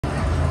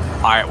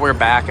Alright, we're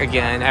back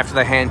again after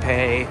the hand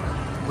pay.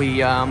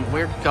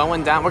 We're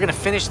going down. We're going to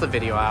finish the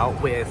video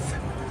out with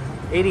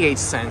 88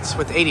 cents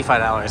with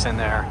 $85 in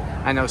there.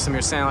 I know some of you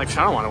are saying, like,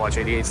 I don't want to watch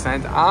 88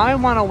 cents. I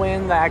want to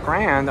win that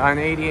grand on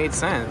 88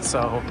 cents.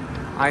 So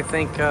I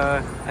think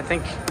the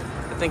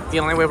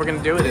only way we're going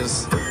to do it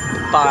is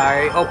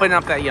by opening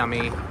up that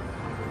yummy.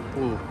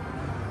 Ooh.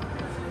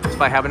 Just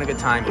by having a good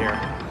time here.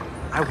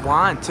 I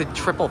want to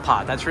triple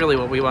pot. That's really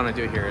what we want to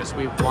do here, is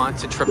we want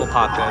to triple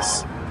pot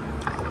this.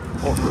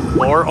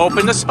 Or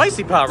open the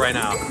spicy pot right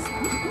now.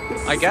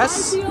 I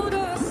guess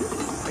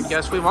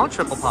we won't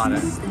triple pot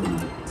it. I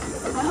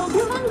hope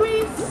you're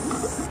hungry.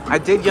 I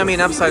did yummy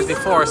and upsize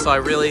before, so I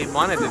really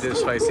wanted to do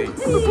spicy.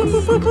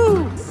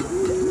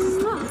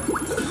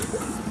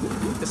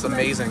 It's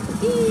amazing.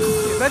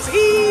 Let's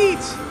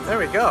eat! There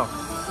we go.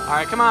 All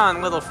right, come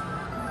on, little.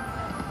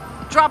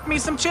 Drop me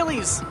some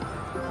chilies.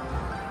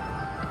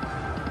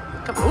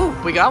 Come, ooh,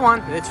 we got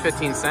one. It's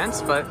 15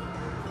 cents, but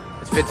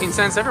it's 15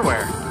 cents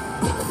everywhere.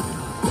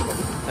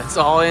 That's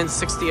all in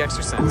 60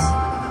 extra cents.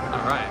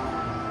 All right.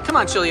 Come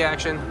on, chili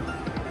action.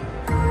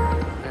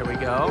 There we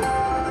go.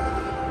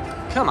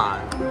 Come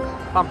on.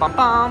 Bum, bum,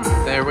 bum.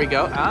 There we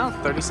go. Oh,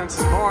 30 cents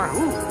is more.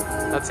 Ooh,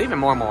 that's even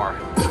more.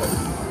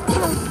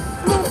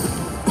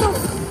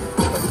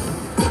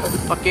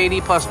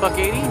 $1.80 plus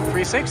 $1.80,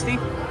 $3.60.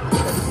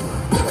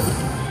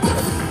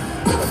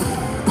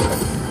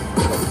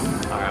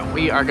 All right,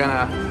 we are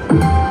gonna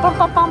bump,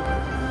 bump, bump.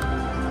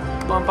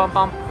 Bump, bump,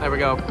 bump. There we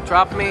go.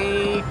 Drop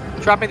me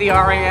the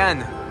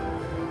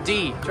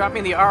R-A-N-D. Drop me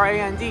the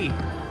R-A-N-D.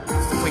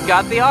 We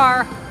got the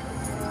R.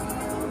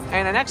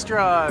 And an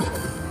extra,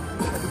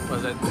 what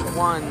was it?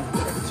 1,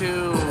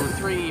 2,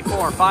 3,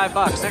 4,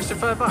 $5. Extra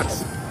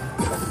 $5.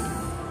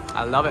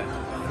 I love it.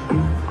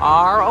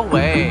 R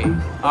away.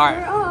 All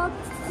right.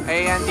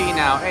 A-N-D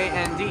now.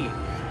 A-N-D.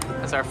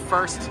 That's our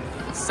first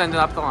send it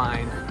up the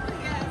line.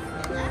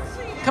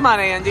 Come on,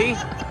 A-N-D.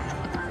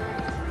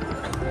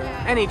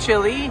 Any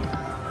chili?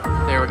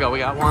 There we go. We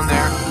got one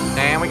there.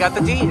 And we got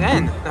the D.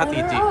 N. Not the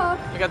D.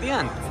 We got the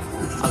N.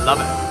 I love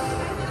it.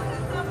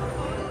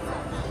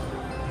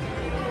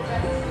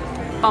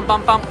 Bump,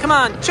 bump, bump. Come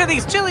on.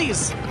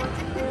 Chilies.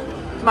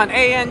 Come on.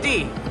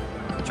 A-N-D.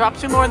 Drop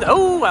 2 more in the...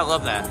 Oh, I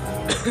love that.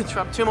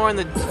 Drop 2 more in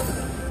the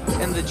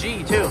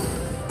G, too.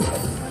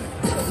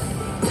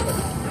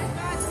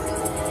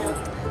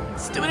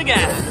 Let's do it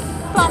again.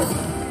 Bump,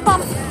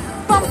 bump,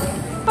 bump,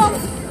 bump,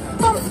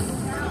 bump.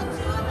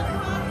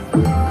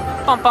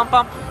 Bump, bump,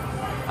 bump.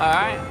 All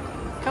right,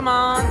 come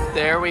on.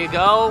 There we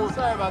go.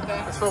 Sorry about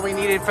that. That's what we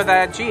needed for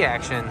that G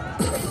action.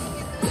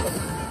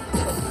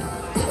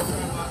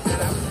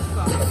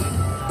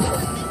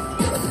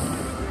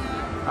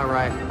 All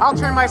right, I'll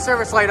turn my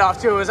service light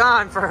off too. It was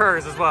on for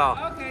hers as well.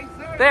 Okay,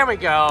 sorry. There we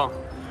go.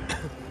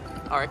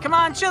 All right, come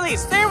on,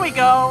 chilies. There we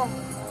go.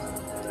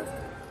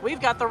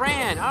 We've got the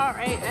RAN.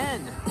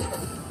 R-A-N.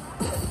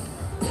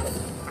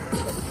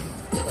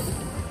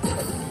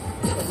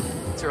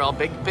 These are all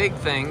big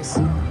things.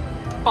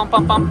 Bump,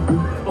 bump, bump.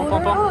 Bump,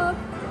 bump, bump.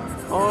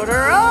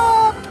 Order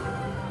up.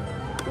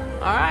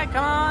 All right,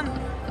 come on.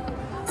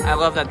 I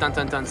love that dun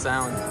dun dun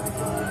sound.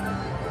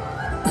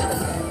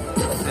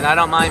 And I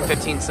don't mind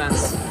 15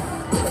 cents.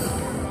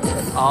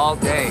 All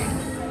day.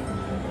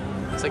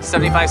 It's like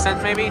 75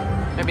 cents maybe?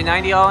 Maybe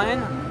 90 all in?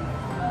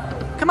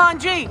 Come on,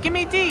 G. Give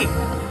me D.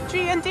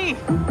 G and D.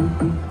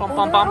 Bump,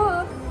 bump,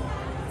 bump.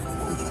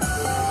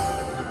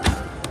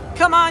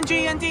 Come on,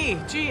 G and D.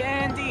 G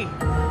and D.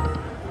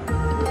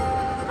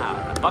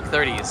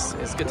 $1.30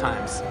 is good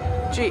times.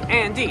 G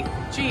and D.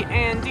 G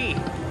and D.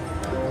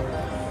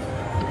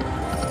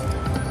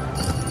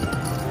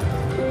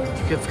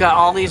 You've got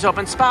all these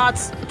open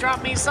spots.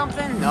 Drop me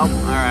something? Nope.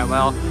 All right,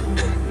 well,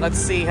 let's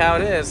see how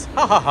it is.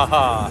 Ha ha ha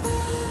ha.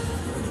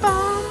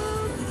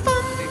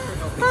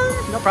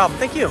 No problem.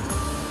 Thank you.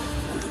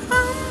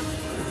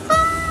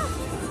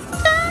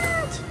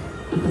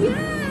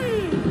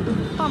 Yay!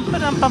 Bum,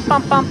 ba-dum, bum,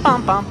 bum, bum,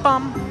 bum, bum,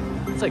 bum.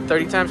 It's like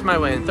 30 times my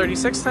win.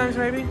 36 times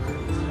maybe?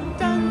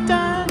 Dun,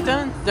 dun,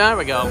 dun. There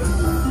we go.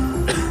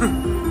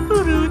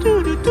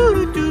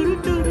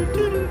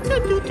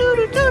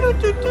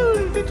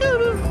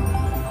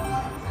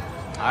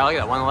 I like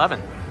that.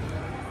 111.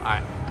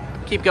 Alright.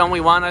 Keep going. We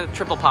want to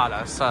triple pot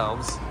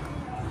ourselves.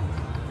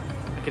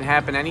 It can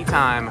happen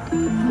anytime. It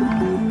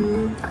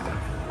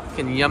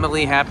can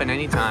yummily happen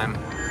anytime.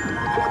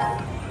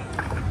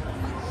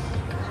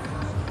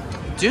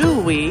 Do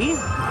we?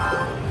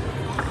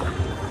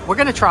 We're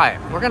gonna try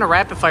it. We're gonna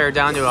rapid fire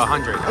down to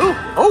 100.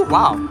 Oh,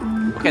 wow.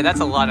 Okay, that's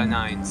a lot of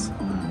 9s.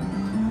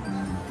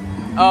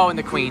 Oh, and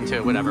the queen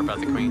too. Whatever about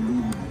the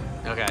queen.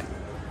 Okay,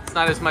 it's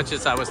not as much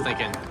as I was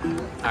thinking.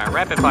 All right,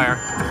 rapid fire.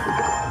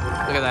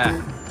 Look at that.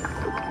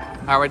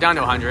 All right, we're down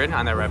to 100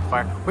 on that rapid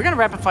fire. We're gonna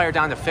rapid fire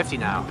down to 50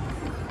 now.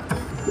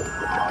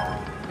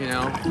 You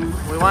know,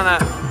 we wanna.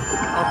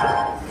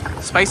 Oh.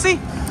 Spicy?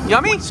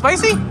 Yummy?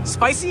 Spicy?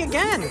 Spicy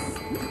again.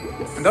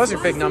 And those are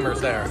big numbers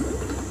there.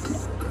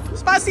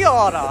 Spicy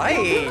order,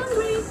 hey!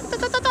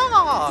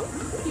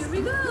 Here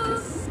we go.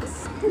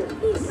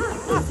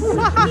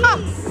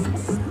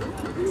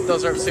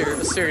 Those are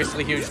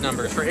seriously huge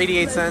numbers. For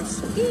 88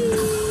 cents,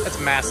 that's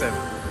massive.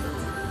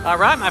 All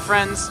right, my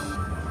friends,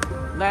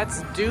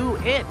 let's do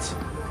it.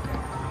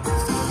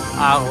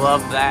 I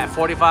love that.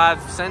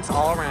 45 cents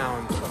all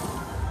around.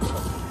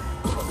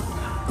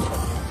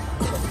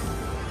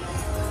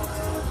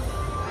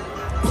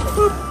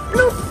 Bloop,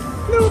 bloop,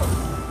 bloop,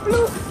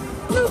 bloop,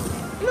 bloop,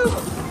 bloop.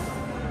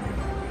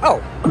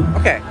 Oh,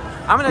 okay.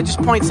 I'm gonna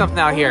just point something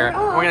out here.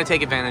 We're gonna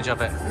take advantage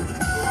of it.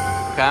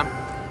 Okay?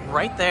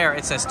 Right there,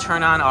 it says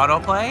turn on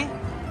autoplay.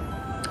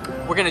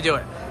 We're gonna do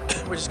it.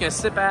 We're just gonna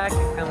sit back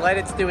and let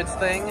it do its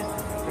thing,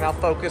 and I'll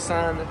focus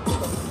on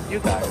you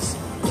guys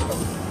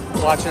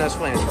watching us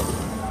win.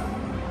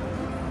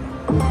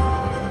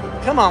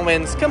 Come on,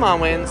 wins. Come on,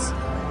 wins.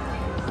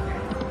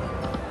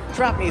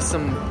 Drop me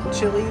some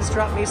chilies.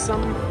 Drop me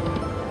some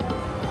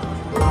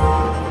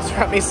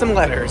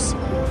letters.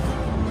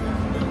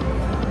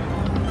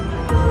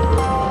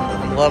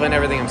 I'm loving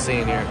everything I'm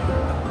seeing here.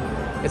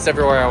 It's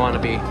everywhere I want to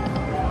be.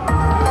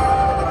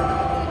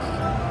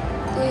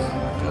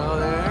 Go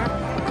there.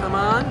 Come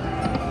on.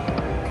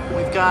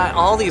 We've got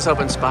all these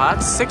open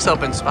spots. 6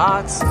 open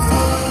spots.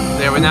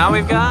 There we now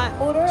we've got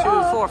 2,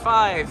 4,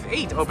 5,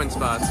 8 open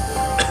spots.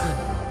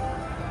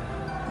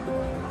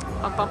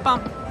 Bum, bum,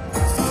 bum.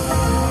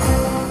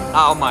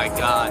 Oh my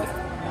god.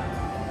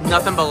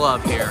 Nothing but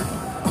love here.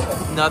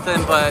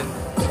 Nothing but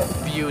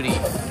beauty.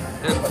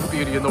 And the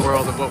beauty in the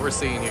world of what we're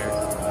seeing here.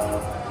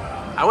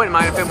 I wouldn't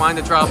mind if it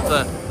wanted to drop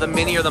the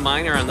mini or the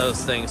minor on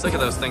those things. Look at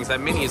those things.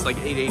 That mini is like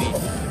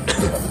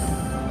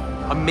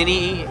 $8.80. A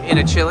mini in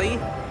a chili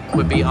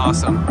would be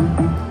awesome.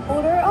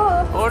 Order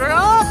up. Order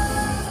up!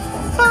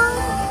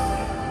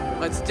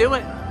 Let's do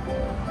it.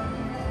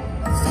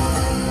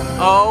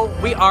 Oh,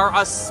 we are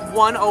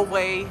one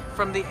away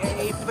from the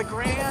A for the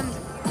grand.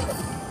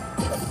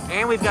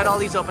 And we've got all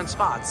these open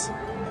spots.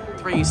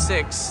 3,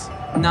 6,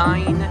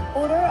 9,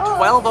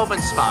 12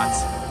 open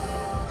spots.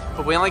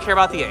 But we only care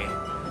about the A.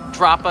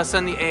 Drop us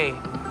in the A.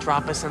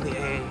 Drop us in the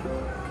A.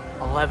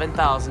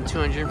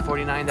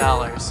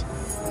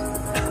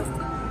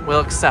 $11,249.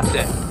 We'll accept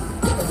it.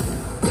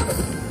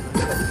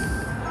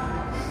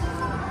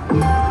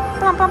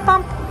 Bum, bum,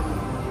 bum.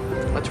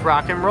 Let's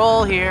rock and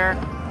roll here.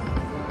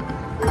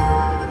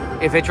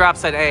 If it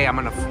drops at A, I'm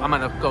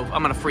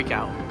gonna freak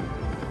out.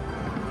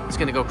 It's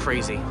gonna go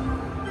crazy.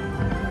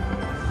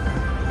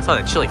 I saw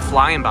that chili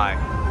flying by.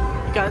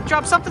 You gotta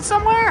drop something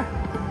somewhere.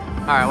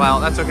 All right, well,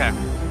 that's okay.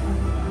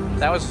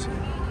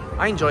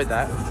 I enjoyed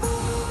that.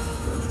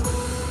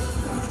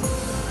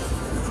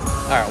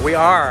 All right, we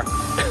are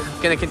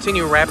gonna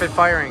continue rapid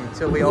firing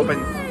until we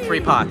open 3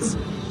 pots.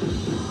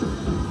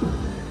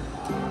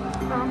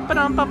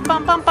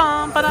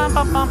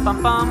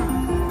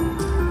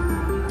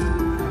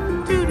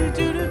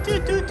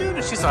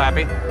 She's so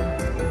happy.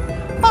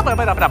 All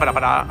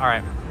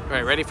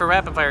right, ready for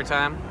rapid fire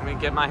time. Let me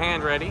get my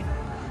hand ready.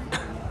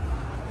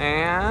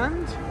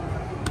 And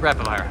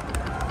rapid fire.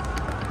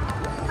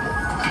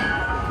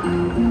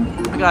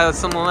 We got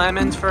some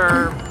lemons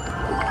for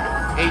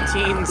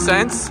 18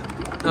 cents.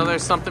 No,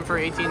 there's something for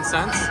 18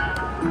 cents.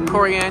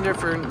 Coriander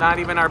for not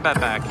even our bet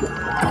back.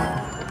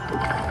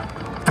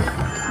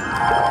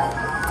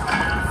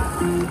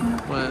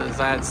 Was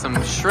that some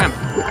shrimp?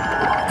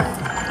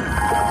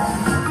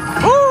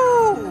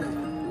 Woo!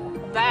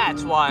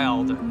 That's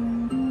wild.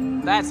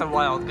 That's a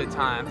wild good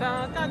time.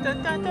 Dun, dun,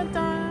 dun, dun, dun,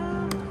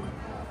 dun.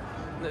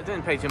 It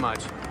didn't pay too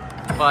much,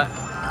 but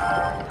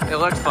it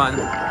looked fun.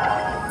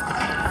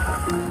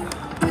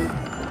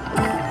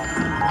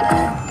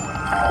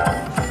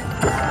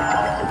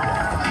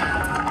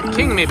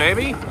 King me,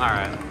 baby. All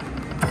right.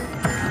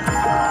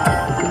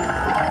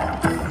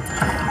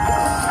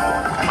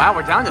 Wow,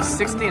 we're down to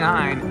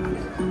 69.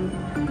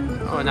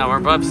 Oh, no, we're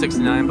above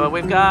 69, but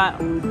we've got...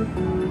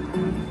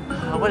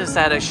 what is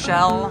that, a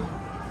shell?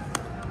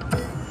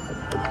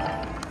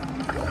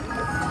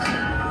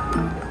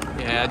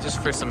 Yeah,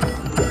 just for some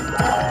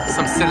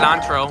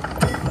cilantro.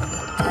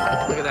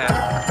 Look at that.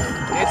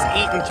 It's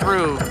eaten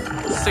through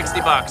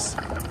 60 bucks.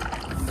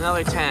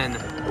 Another 10.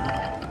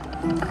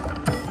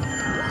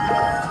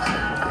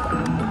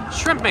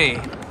 Shrimp me.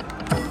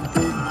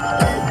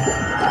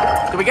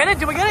 Did we get it?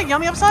 Did we get it?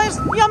 Yummy upsize?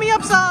 Yummy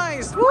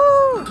upsize!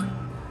 Woo!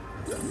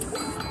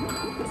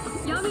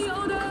 Yummy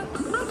order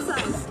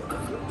upsize.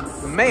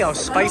 Mayo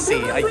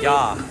spicy.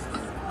 Ayah.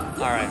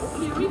 Alright.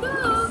 Here we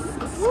go.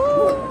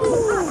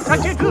 Woo!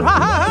 Touch it, ha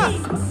ha ha!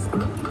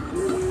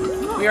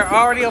 We are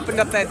already opened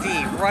up that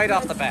D right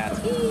off the bat.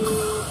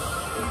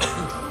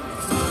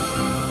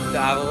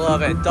 I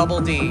love it.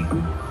 Double D.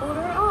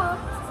 Order up.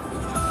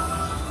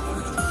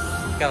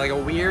 Got like a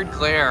weird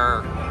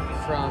glare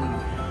from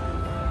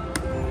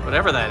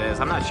whatever that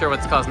is. I'm not sure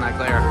what's causing that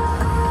glare.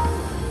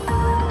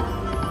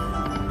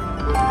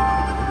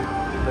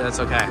 But that's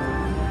okay.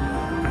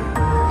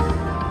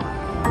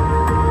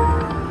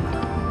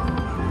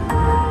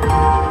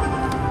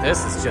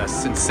 This is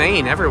just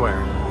insane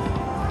everywhere.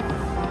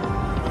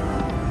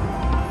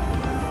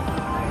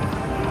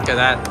 Okay,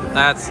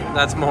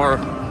 that's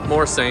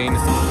more sane.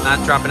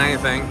 Not dropping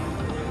anything.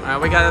 All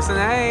Alright, we got us an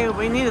A.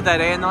 We needed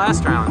that A in the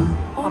last round.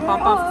 Bump, Order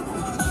bump, bump. up.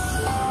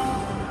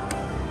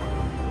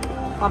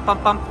 Bump,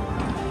 bump, bump.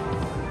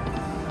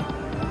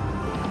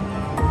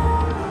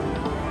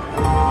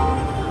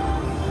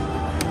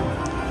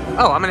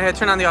 Oh, I'm gonna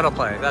turn on the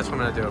autoplay. That's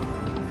what I'm gonna do.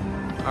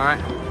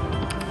 Alright.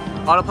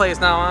 Autoplay is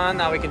now on.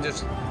 Now we can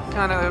just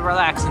kind of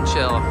relax and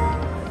chill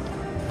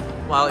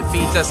while it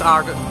feeds us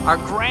our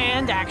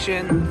grand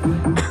action.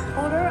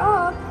 Order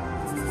up.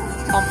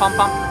 Pump, pump,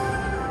 pump.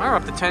 We're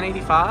up to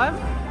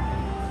 1085.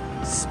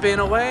 Spin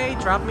away,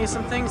 drop me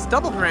some things,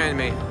 double grand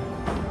me.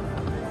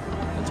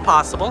 It's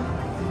possible.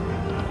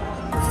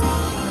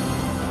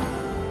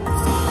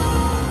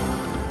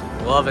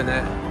 Loving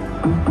it.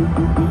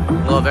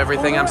 Love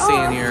everything I'm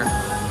seeing here.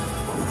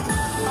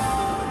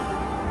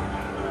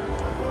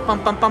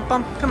 Bump, bump, bump,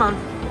 bump. Come on.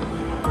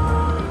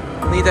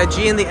 We need that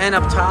G and the N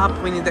up top.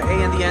 We need the A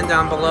and the N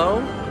down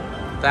below.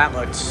 That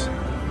looks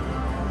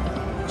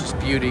just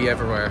beauty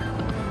everywhere.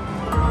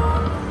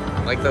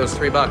 I like those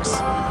 $3.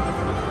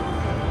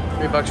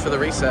 $3 for the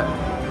reset.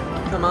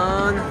 Come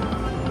on.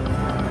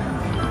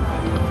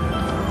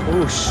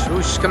 Whoosh,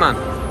 whoosh, come on.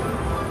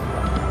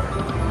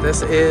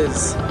 This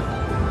is...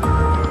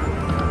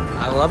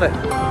 I love it.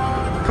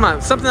 Come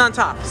on, something on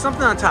top.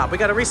 Something on top. We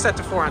got to reset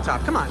to 4 on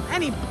top. Come on,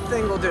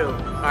 anything will do.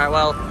 All right,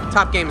 well,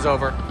 top game's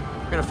over.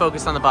 We're going to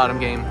focus on the bottom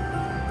game.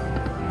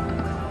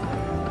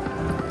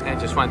 And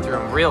just went through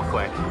them real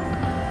quick.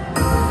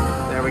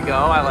 There we go.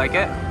 I like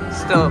it.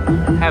 Still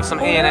have some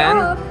A and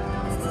N.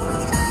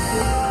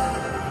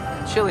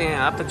 Chili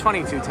up to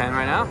 2210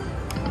 right now.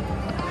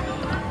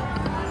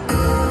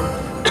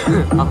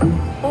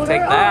 I'll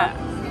take that.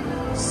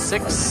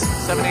 6,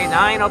 7, 8,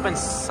 9 open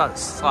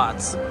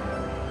slots.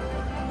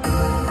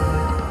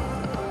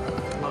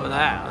 Look at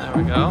that.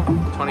 There we go.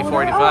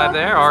 24.85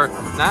 there, or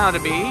now to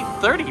be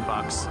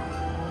 $30.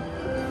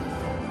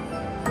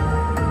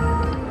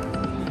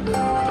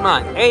 Come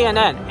on, A and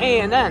N, A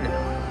and N.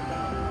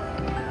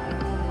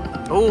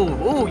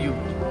 Ooh, you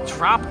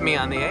dropped me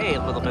on the A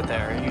a little bit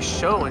there. You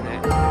showing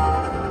it.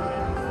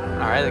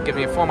 All right, that gives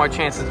me 4 more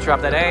chances to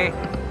drop that A.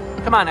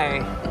 Come on,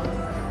 A.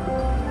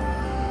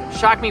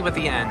 Shock me with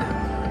the N.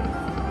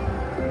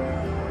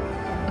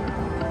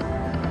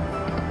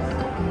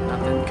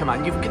 Nothing. Come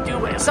on, you can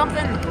do it.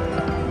 Something.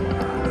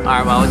 All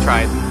right, well, we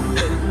tried.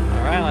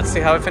 All right, let's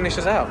see how it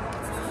finishes out.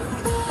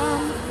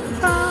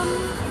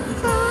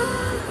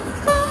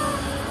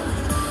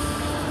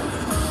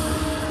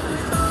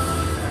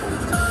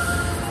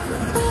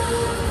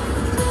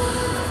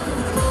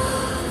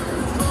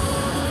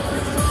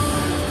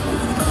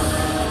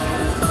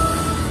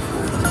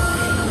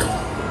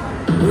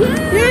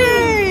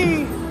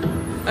 Yay!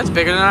 That's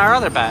bigger than our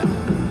other bet.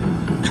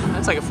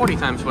 That's like a 40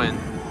 times win.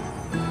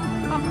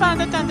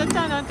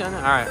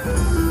 Alright.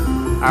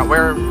 Alright,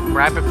 we're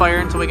rapid fire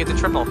until we get to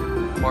triple.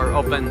 Or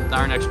open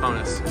our next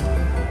bonus.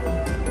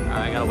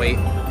 Alright, I gotta wait.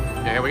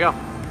 Yeah, here we go.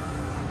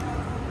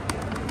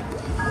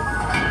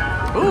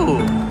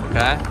 Ooh,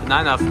 okay.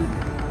 Not enough.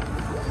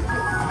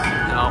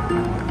 No.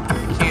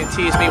 You can't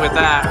tease me with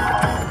that.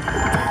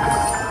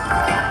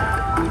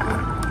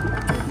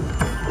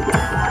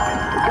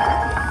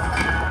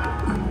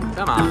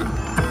 Come on.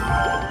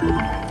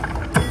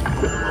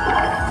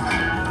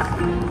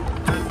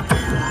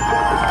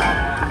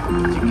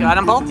 You got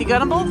them both? You got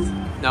them both?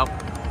 Nope.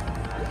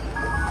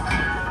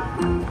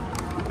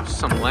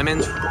 Some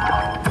lemons.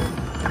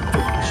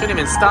 Shouldn't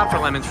even stop for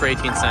lemons for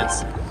 18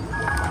 cents.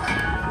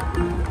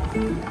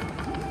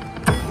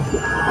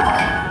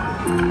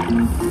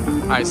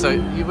 Alright, so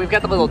we've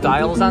got the little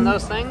dials on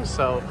those things,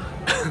 so...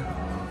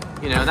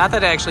 you know, not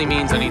that it actually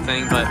means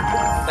anything, but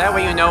that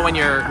way you know when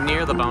you're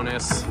near the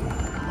bonus.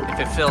 If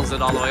it fills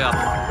it all the way up.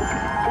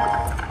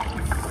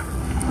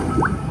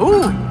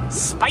 Ooh,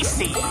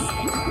 spicy!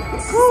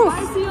 Woo.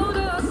 Spicy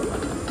order.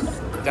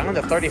 Down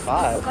to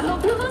 35. I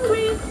hope you're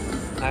hungry.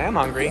 I am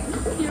hungry.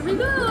 Here we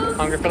go.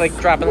 Hungry for like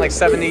dropping like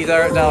 $70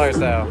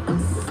 though.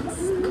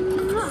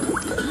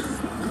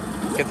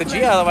 Get the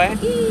G out of the way.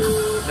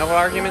 No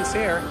arguments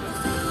here.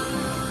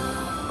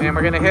 And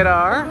we're gonna hit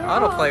our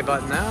autoplay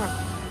button now.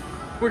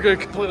 We're gonna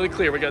completely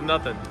clear. We got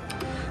nothing.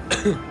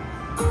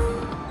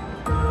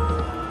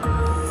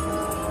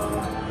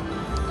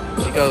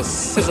 She goes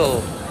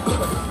sizzle.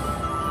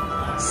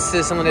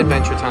 Sizzling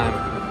adventure time.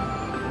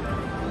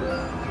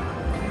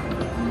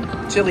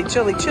 Chili,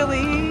 chili,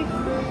 chili.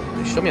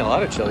 They showed me a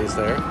lot of chilies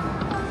there.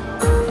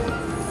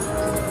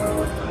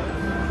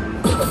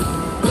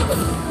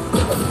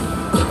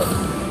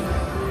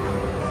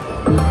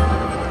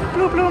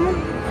 Bloop, bloop.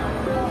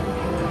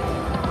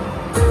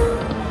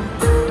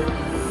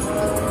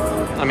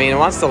 I mean, it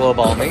wants to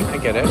lowball me. I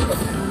get it.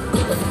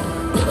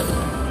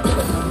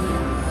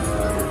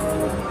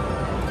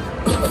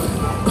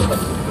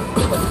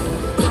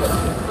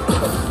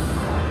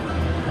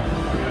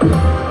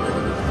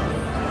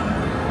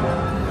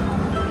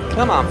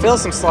 Come on, fill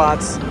some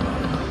slots.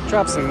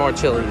 Drop some more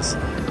chilies.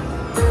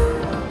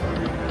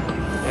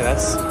 Yeah,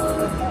 that's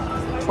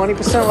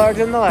 20%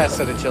 larger than the last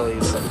set of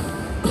chilies.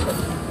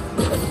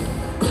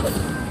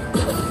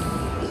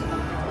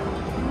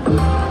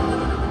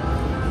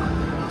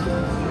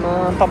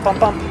 on, pump, pump,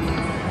 pump.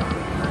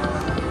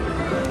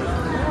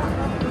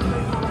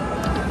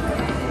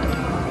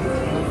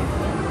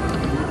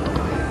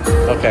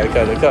 Okay,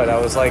 good, good. I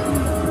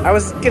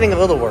was getting a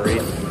little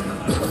worried.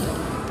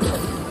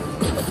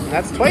 And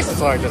that's twice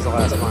as large as the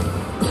last one.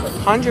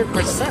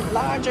 100%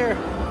 larger.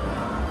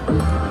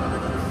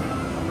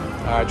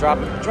 Alright,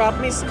 drop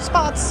me some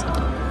spots.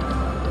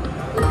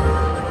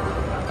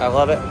 I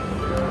love it.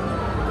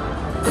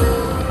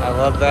 I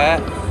love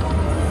that.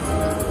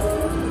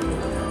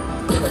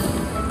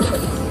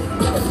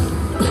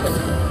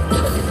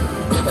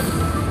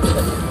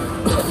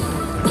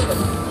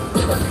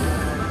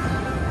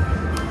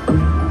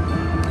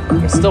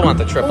 I still want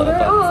the triple, Order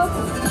but up.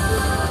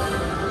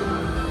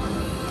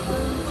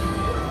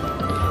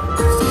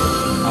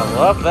 I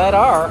love that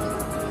R.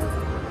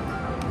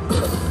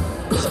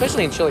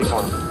 Especially in chili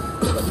form.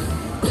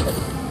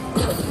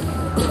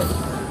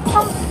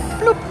 Pump,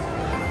 bloop.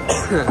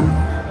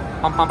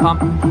 Pump, pump, pump.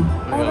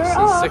 There we go.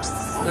 So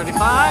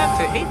 635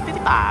 to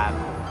 855.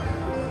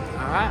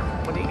 Alright,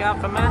 what do you got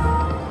for me?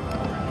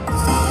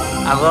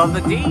 I love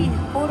the D.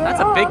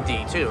 That's a big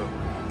D too.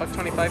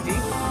 $1.25 D.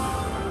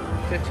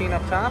 15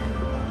 up top.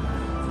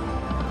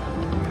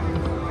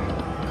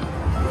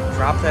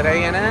 Drop that A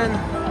and N.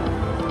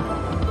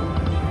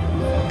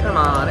 Come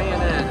on, A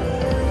and N.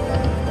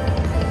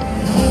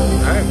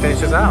 Alright,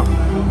 finishes out.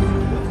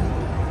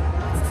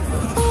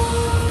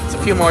 It's a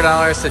few more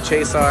dollars to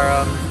chase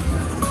our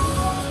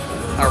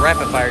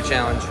rapid fire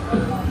challenge.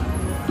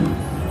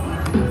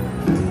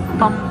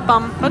 Bum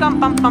bum ba-dum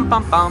bum bum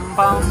bum bum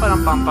bum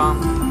ba-dum bum bum.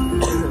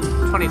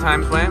 20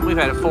 times win. We've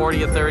had a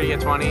 40, a 30, a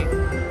 20.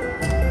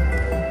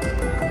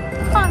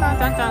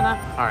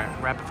 Alright,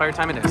 rapid fire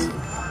time it is.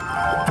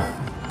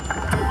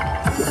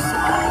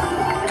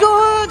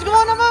 Good! Go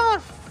on,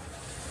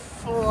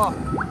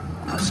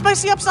 oh,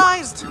 spicy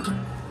upsized!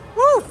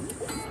 Woo!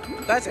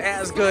 That's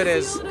as good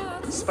as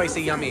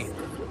spicy yummy.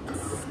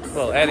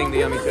 Well, adding the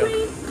yummy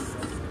too.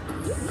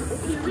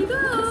 Here we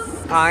go.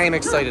 I am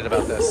excited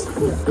about this.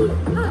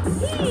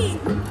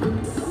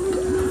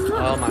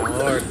 Oh my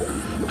lord.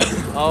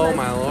 Oh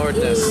my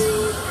lordness.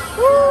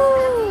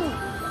 Woo!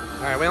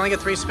 Alright, we only get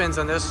 3 spins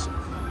on this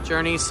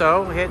journey,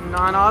 so hitting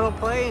on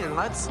autoplay and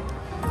let's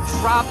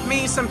drop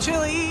me some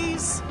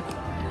chilies.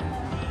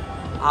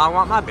 I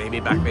want my baby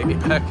back, baby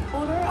back.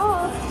 Order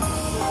up.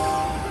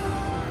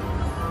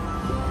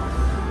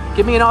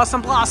 Give me an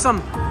awesome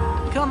blossom.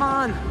 Come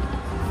on.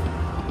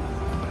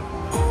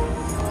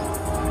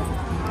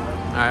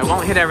 Alright, it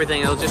won't hit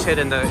everything, it'll just hit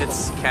in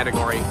its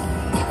category.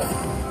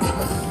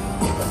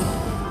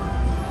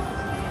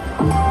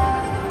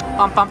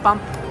 Bump, bump,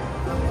 bump.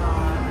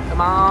 Come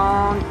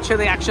on,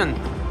 chili action.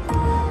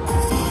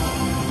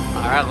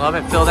 Alright, love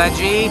it. Fill that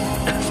G.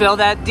 Fill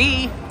that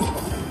D.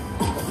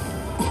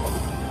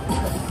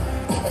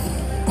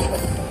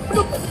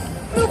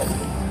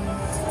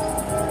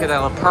 Get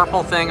that little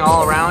purple thing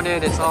all around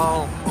it. It's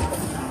on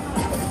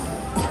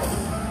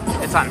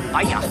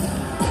fire.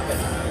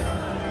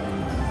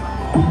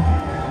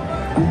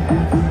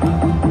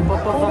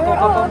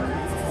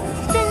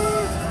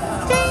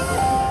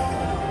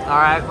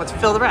 Alright, let's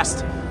fill the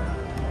rest.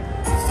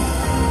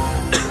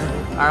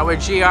 Alright, we're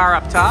GR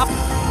up top.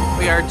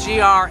 We are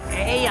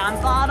GRA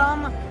on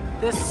bottom.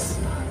 This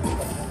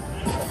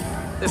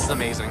is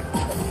amazing.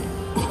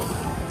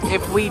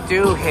 If we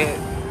do hit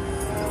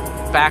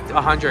back to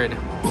 100,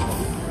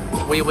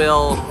 we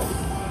will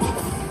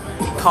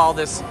call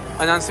this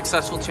an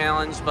unsuccessful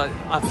challenge, but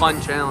a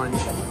fun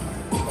challenge.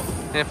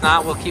 And if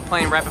not, we'll keep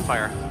playing rapid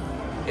fire.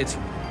 It's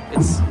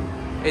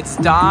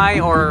die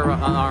or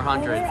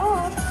 100.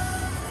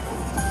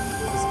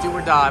 It's do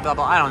or die, blah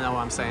blah. I don't know what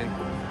I'm saying.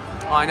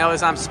 All I know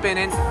is I'm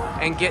spinning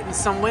and getting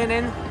some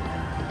winning.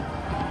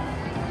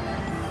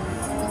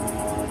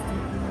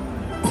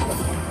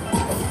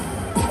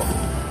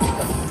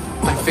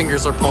 My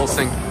fingers are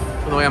pulsing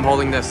from the way I'm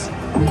holding this.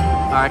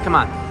 All right, come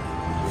on.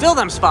 Fill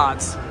them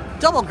spots.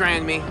 Double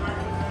grand me.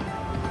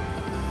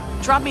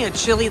 Drop me a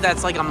chili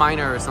that's like a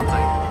minor or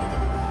something.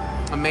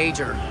 A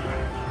major.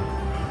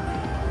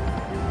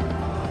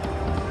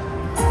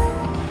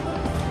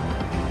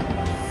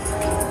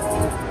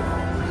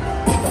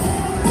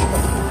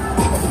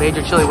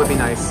 Major chili would be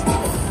nice.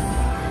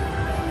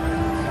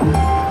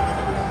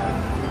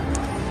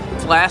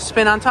 Last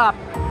spin on top.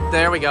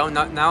 There we go.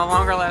 No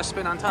longer last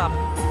spin on top.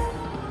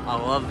 I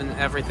love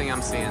everything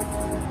I'm seeing.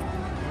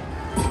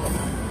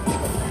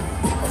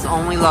 It's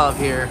only love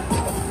here.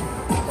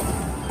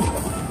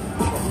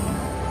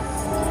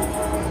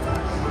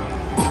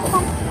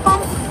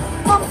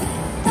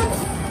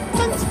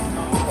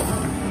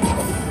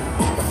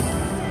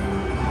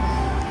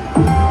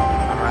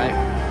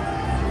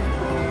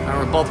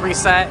 Both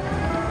reset.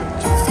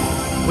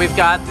 We've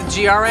got the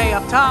GRA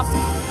up top.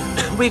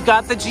 We've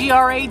got the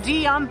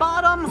GRAD on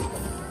bottom.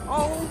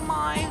 Oh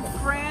my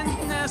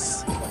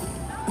grandness.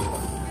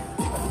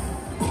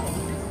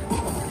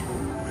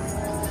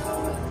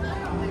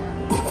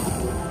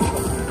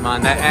 Come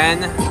on, that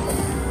N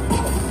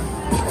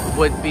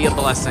would be a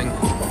blessing.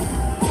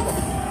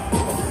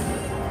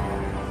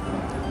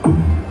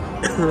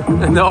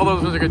 And all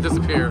those ones are gonna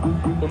disappear.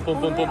 Boom,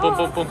 boom, boom, boom, boom,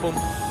 boom, boom, boom.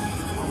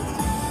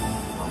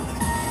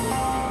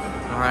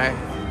 All right,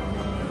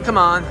 come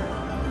on.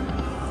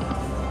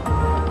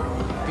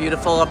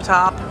 Beautiful up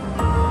top.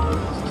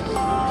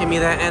 Give me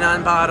that N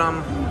on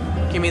bottom.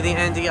 Give me the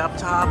ND up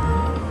top.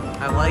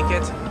 I like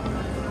it.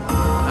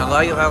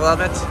 I love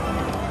it.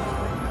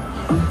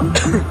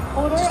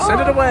 Just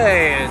send it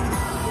away and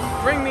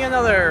bring me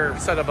another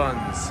set of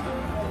buns.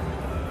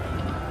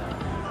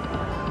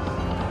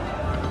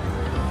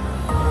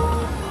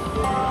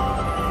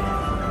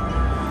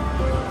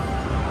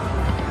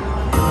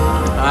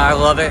 I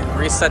love it.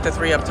 Reset to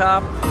 3 up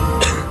top.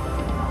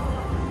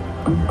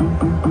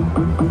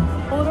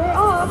 Order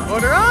up.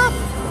 Order up!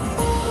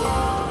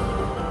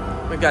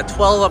 We've got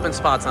 12 open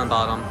spots on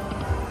bottom.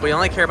 We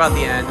only care about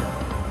the end.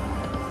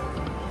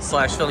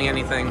 / filling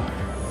anything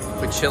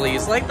with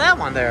chilies like that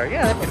one there.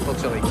 Yeah, that beautiful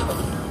chili.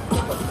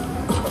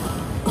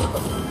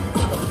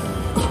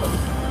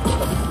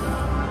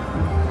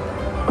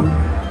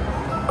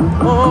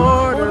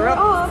 Order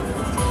up!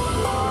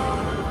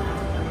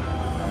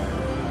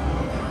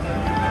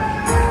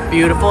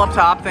 Beautiful up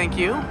top, thank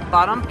you.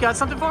 Bottom, got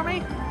something for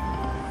me?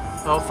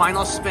 Oh,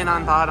 final spin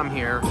on bottom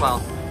here.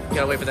 Well,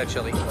 gotta wait for that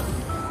chili.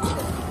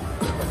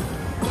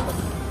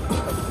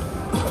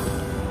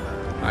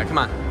 Alright, come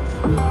on.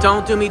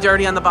 Don't do me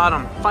dirty on the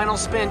bottom. Final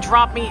spin,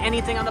 drop me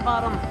anything on the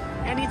bottom.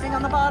 Anything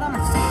on the bottom.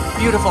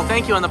 Beautiful,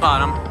 thank you on the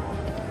bottom.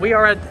 We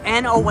are an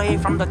N away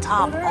from the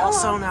top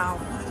also now.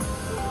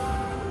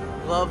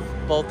 Love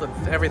both of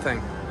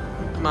everything.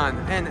 Come on,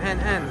 N.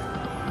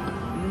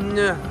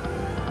 No.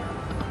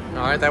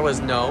 Alright, that was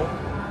no.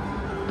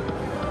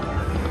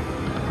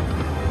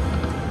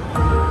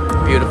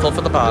 Beautiful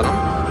for the bottom.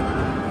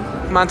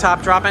 Come on,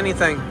 top, drop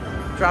anything.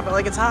 Drop it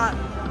like it's hot.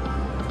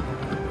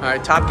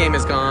 Alright, top game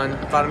is gone.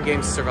 Bottom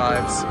game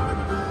survives.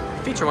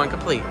 Feature 1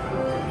 complete.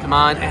 Come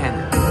on,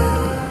 N.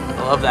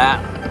 I love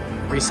that.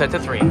 Reset to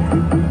 3.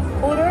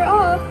 Order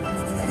up.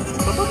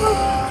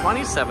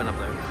 27 up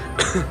there.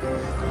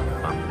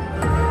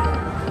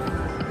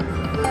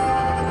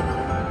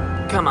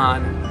 Come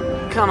on.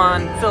 Come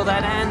on, fill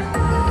that N.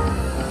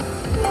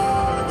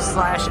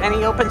 /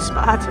 any open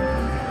spot.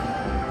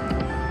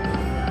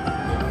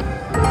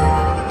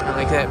 I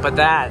like that, but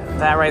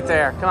that right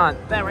there. Come on,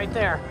 that right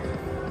there.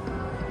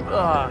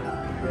 Ugh.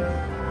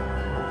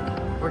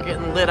 We're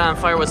getting lit on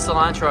fire with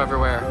cilantro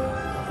everywhere.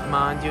 Come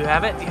on, do you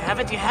have it? Do you have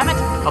it? Do you have it?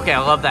 Okay, I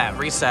love that.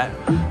 Reset.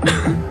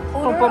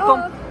 Boom, boom,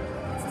 boom.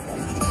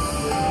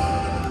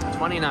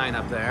 29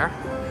 up there.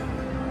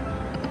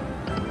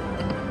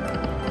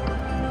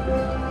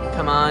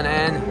 Come on,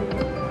 and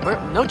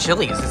no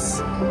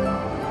chilies.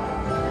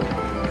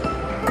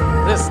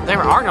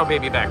 There are no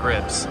baby back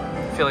ribs.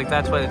 I feel like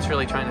that's what it's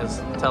really trying to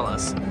tell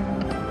us.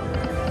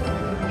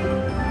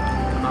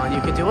 Come on,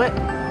 you can do it.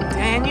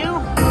 Can you?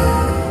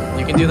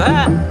 You can do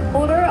that.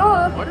 Order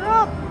up. Order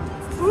up.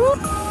 Whoop.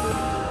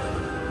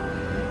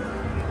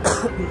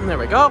 There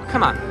we go.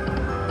 Come on.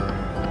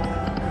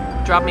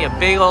 Drop me a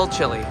big old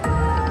chili.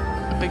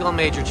 Big old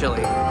major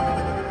chili.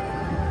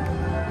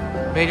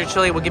 Major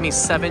chili will give me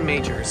 7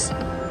 majors.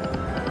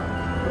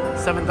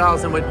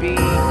 7,000 would be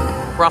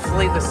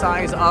roughly the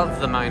size of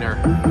the minor,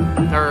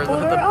 or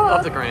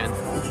of the grand.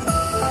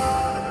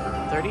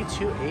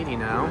 32.80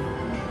 now.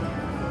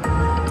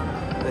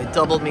 They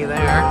doubled me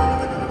there,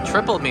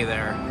 tripled me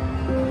there.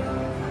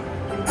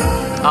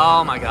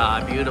 Oh my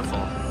God, beautiful.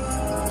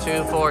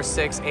 2, 4,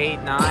 6,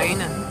 8, 9.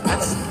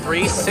 That's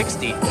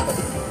 360.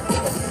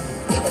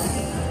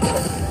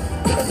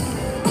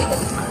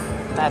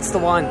 That's the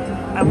one.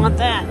 I want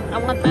that. I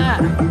want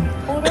that.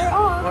 Order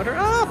up. Order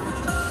up.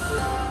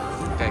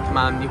 Okay, come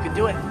on. You can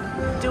do it.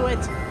 Do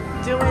it.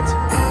 Do it.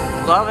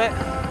 Love it.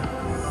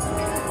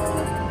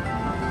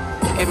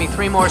 Give me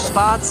 3 more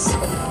spots.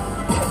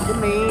 Give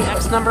me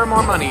X number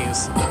more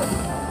monies.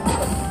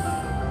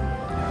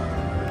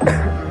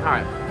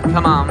 Alright.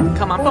 Come on.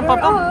 Come on. Bum, bum,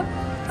 bum.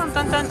 Dun,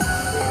 dun, dun.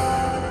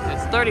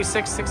 It's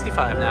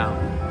 36.65 now.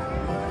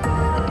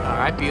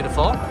 Alright,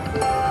 beautiful.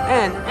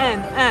 N.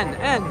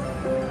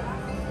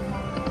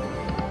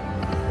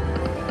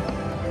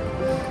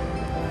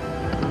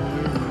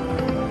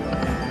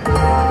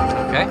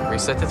 Okay,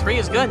 reset to 3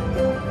 is good.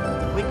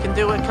 We can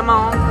do it, come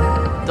on.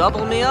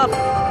 Double me up.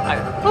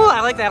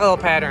 I like that little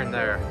pattern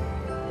there.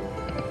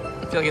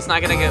 I feel like it's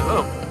not gonna get,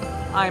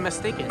 I'm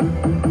mistaken.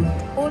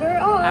 Order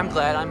up. I'm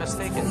glad I'm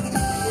mistaken.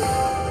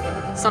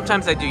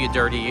 Sometimes they do you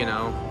dirty, you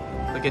know.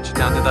 They get you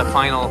down to the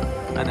final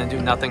and then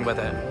do nothing with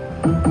it.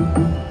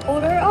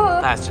 Order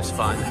up. That's just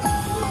fun.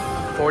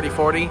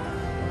 40-40.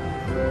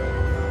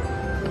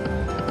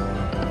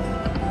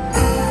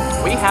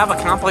 We have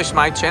accomplished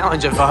my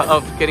challenge of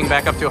getting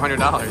back up to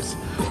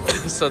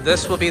 $100. So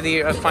this will be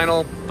the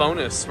final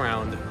bonus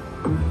round,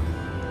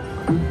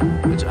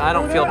 which I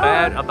don't feel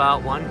bad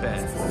about one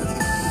bit.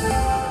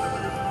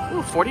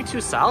 Ooh, 42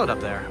 solid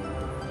up there.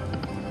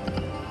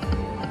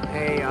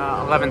 Hey,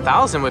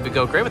 11,000 would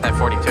go great with that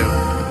 42.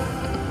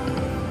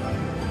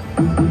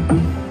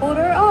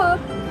 Order up.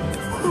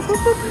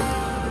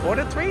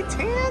 Order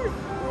 310.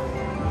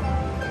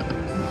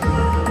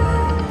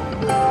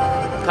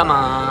 Come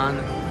on.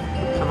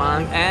 Come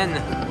on, N.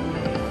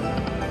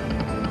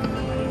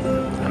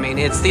 I mean,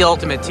 it's the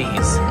ultimate tease.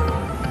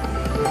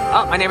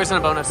 Oh, my neighbor's in a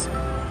bonus.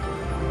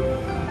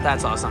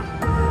 That's awesome.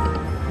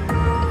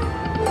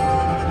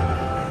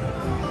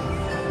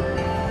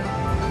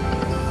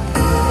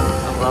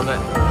 I love it.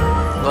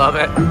 Love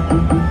it.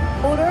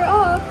 Order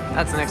up.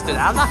 That's an extra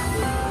dollar.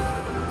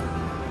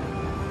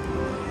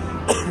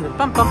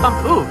 Bum, bum,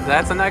 bum. Ooh,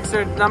 that's an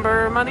extra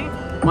number of money.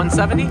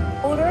 170.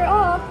 Order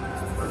up.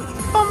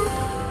 Bum.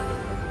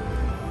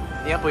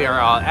 Yep, we are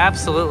all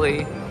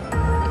absolutely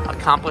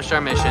accomplished our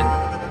mission.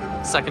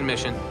 Second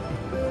mission.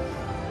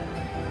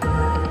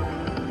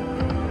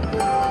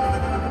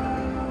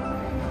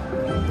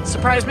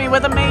 Surprise me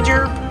with a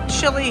major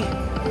chili.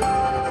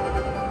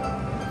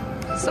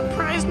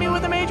 Surprise me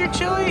with a major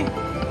chili.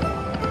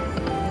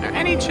 Or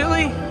any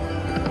chili.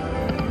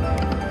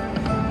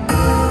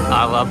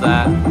 I love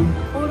that.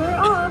 Order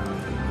up.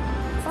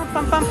 Bum,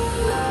 bum, bum.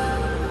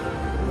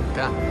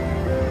 Okay.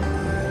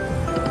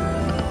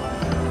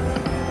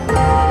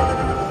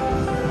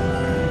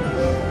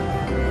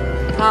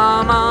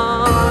 Come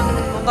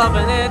on,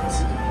 loving it.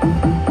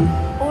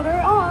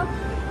 Order up.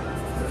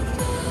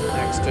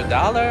 Extra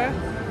dollar.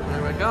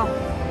 There we go.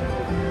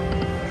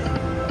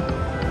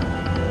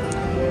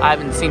 I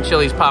haven't seen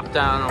chilies pop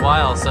down in a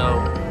while,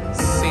 so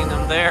seeing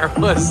them there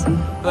was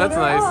that's Order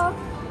nice. up.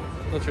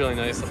 That's really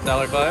nice.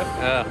 $1.05.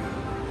 Yeah.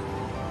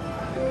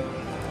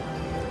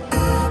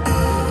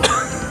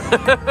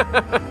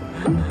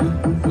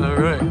 All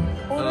right.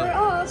 Order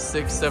up.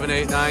 6, 7,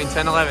 8, 9,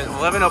 10, 11.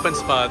 11 open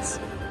spots.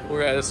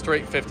 We're at a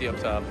straight 50 up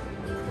top.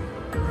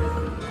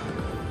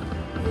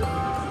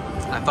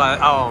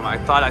 I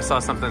thought I saw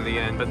something in the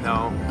end, but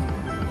no.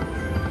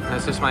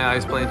 That's just my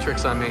eyes playing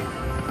tricks on me.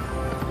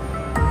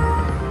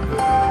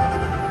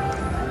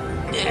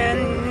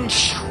 And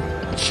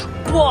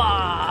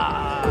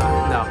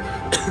no.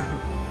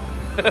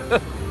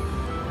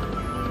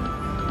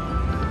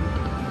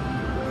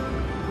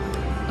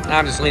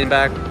 I'm just leaning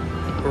back,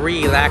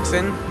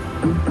 relaxing.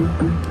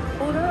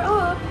 Order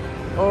up.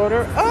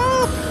 Order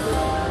up!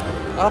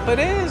 Up it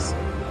is!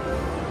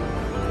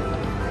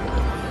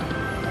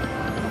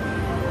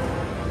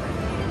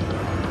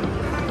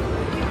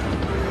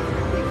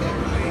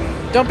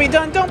 Don't be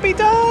done! Don't be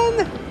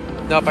done!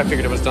 Nope, I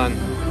figured it was done.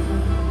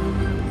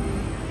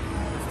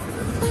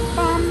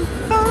 Bum,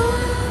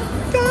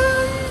 bum,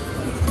 done!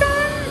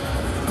 Done!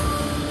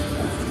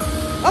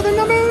 Other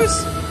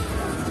numbers!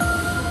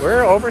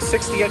 We're over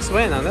 60x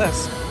win on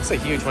this. It's a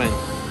huge win.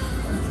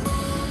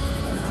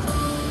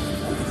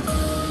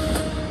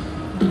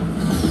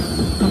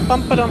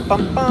 Bum, ba-dum,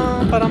 bum,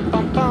 bum, ba-dum,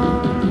 bum,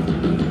 bum.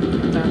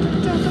 Dun,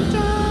 dun, dun, dun,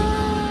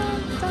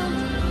 dun.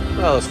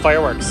 Oh, those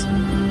fireworks.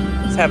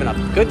 She's having a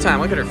good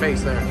time. Look at her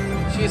face there.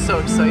 She's so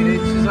excited.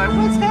 She's like,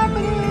 what's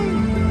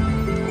happening?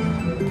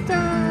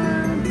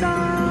 Dun,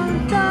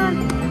 dun,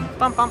 dun.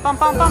 Bum, bum, bum,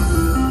 bum, bum.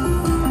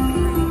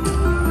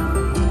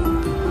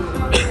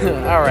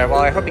 Alright, well,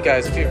 I hope you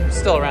guys, if you're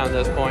still around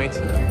this point,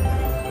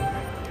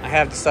 I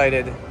have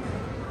decided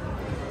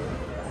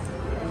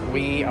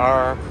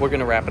we're going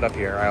to wrap it up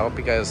here. I hope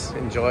you guys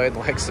enjoyed.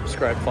 Like,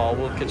 subscribe, follow.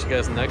 We'll catch you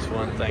guys in the next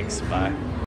one. Thanks. Bye.